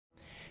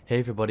Hey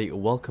everybody,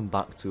 welcome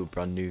back to a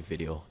brand new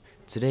video.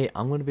 Today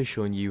I'm going to be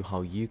showing you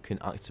how you can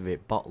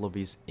activate bot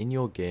lobbies in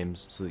your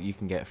games so that you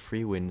can get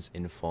free wins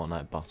in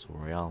Fortnite Battle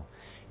Royale.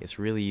 It's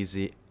really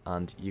easy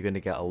and you're going to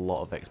get a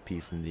lot of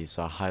XP from these,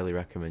 so I highly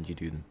recommend you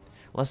do them.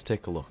 Let's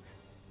take a look.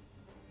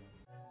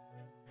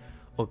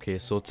 Okay,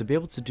 so to be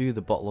able to do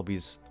the bot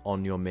lobbies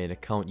on your main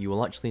account, you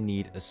will actually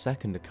need a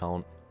second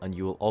account and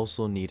you will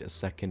also need a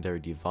secondary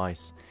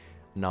device.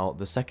 Now,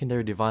 the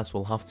secondary device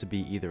will have to be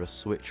either a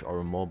Switch or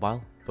a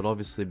mobile, but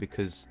obviously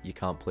because you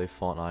can't play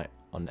Fortnite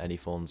on any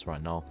phones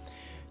right now,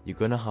 you're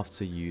going to have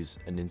to use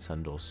a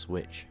Nintendo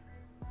Switch.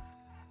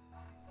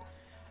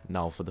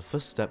 Now, for the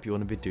first step you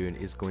want to be doing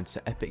is going to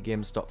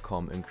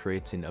epicgames.com and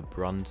creating a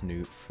brand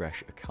new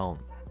fresh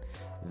account.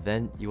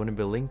 Then you want to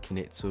be linking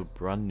it to a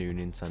brand new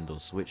Nintendo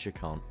Switch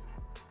account.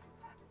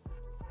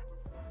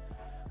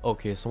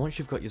 Okay, so once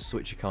you've got your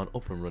Switch account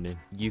up and running,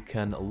 you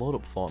can load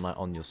up Fortnite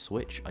on your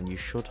Switch and you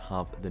should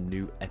have the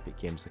new Epic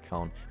Games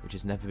account, which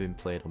has never been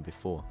played on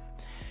before.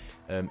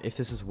 If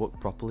this has worked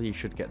properly, you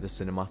should get the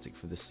cinematic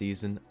for the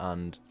season,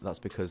 and that's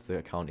because the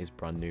account is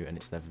brand new and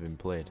it's never been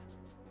played.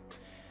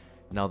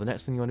 Now, the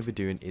next thing you want to be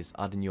doing is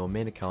adding your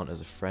main account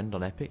as a friend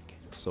on Epic,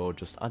 so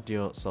just add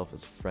yourself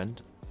as a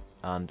friend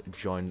and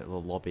join the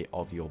lobby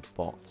of your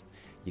bot.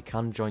 You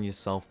can join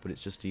yourself, but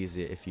it's just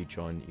easier if you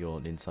join your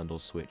Nintendo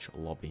Switch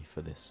lobby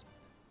for this.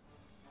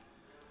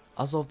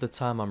 As of the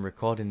time I'm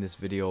recording this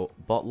video,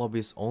 bot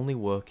lobbies only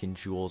work in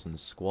duos and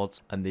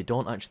squads, and they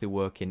don't actually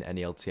work in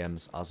any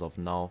LTMs as of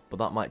now, but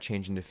that might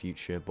change in the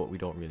future, but we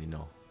don't really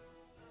know.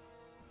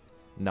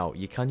 Now,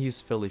 you can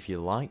use Phil if you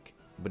like,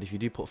 but if you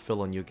do put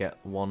Phil on, you'll get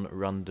one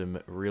random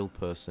real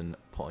person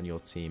put on your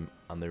team,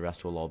 and the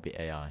rest will all be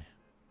AI.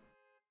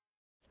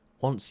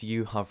 Once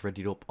you have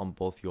readied up on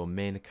both your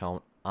main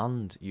account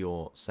and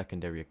your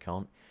secondary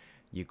account,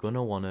 you're going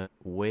to want to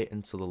wait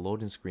until the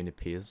loading screen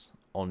appears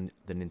on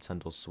the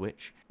Nintendo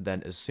Switch.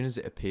 Then as soon as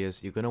it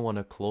appears, you're going to want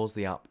to close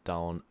the app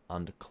down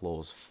and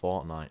close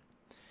Fortnite.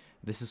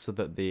 This is so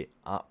that the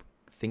app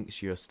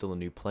thinks you're still a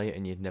new player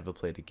and you've never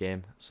played a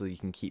game, so you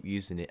can keep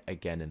using it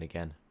again and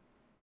again.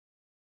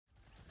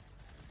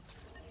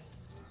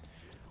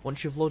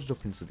 Once you've loaded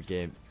up into the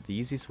game, the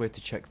easiest way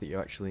to check that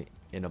you're actually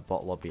in a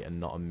bot lobby and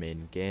not a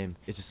main game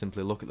is to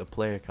simply look at the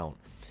player count.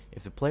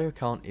 If the player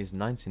count is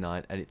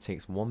 99 and it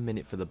takes 1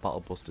 minute for the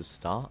battle bus to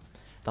start,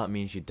 that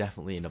means you're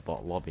definitely in a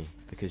bot lobby,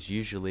 because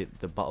usually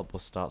the battle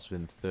bus starts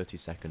within 30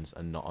 seconds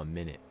and not a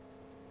minute.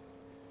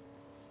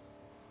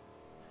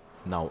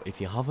 Now,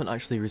 if you haven't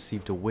actually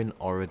received a win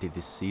already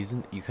this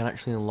season, you can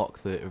actually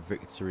unlock the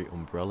victory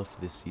umbrella for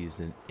this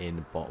season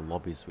in bot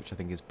lobbies, which I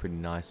think is pretty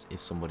nice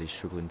if somebody's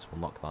struggling to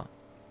unlock that.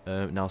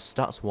 Now,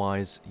 stats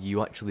wise,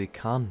 you actually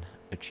can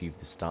achieve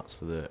the stats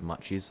for the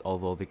matches,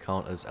 although they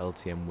count as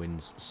LTM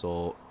wins,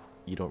 so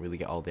you don't really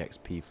get all the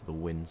XP for the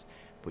wins,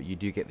 but you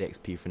do get the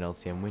XP for an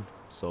LTM win,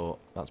 so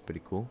that's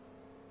pretty cool.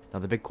 Now,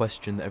 the big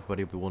question that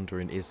everybody will be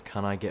wondering is,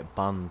 can I get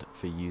banned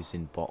for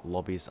using bot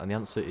lobbies? And the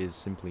answer is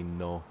simply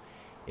no.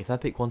 If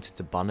Epic wanted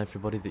to ban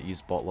everybody that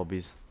used bot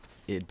lobbies,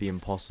 it'd be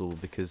impossible,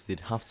 because they'd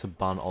have to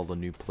ban all the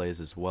new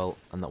players as well,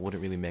 and that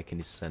wouldn't really make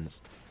any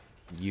sense.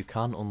 You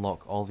can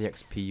unlock all the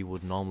XP you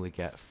would normally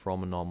get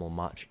from a normal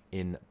match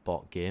in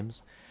bot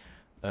games.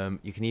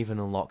 You can even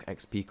unlock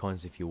XP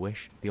coins if you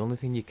wish. The only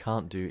thing you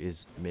can't do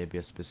is maybe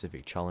a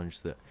specific challenge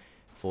that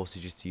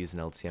forces you to use an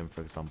LTM, for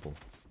example.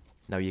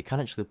 Now, you can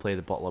actually play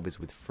the bot lobbies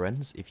with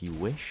friends if you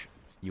wish.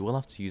 You will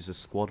have to use a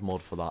squad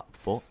mode for that,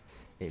 but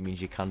it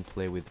means you can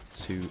play with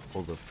 2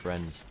 other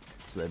friends.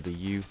 So that'd be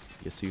you,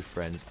 your 2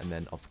 friends, and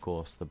then of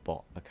course the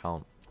bot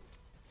account.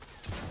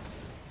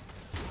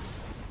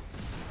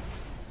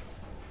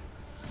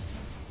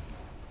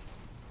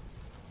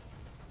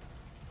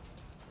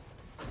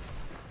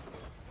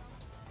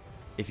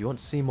 If you want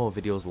to see more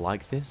videos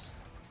like this,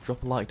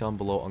 drop a like down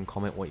below and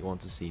comment what you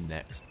want to see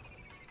next.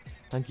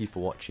 Thank you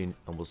for watching,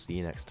 and we'll see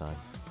you next time.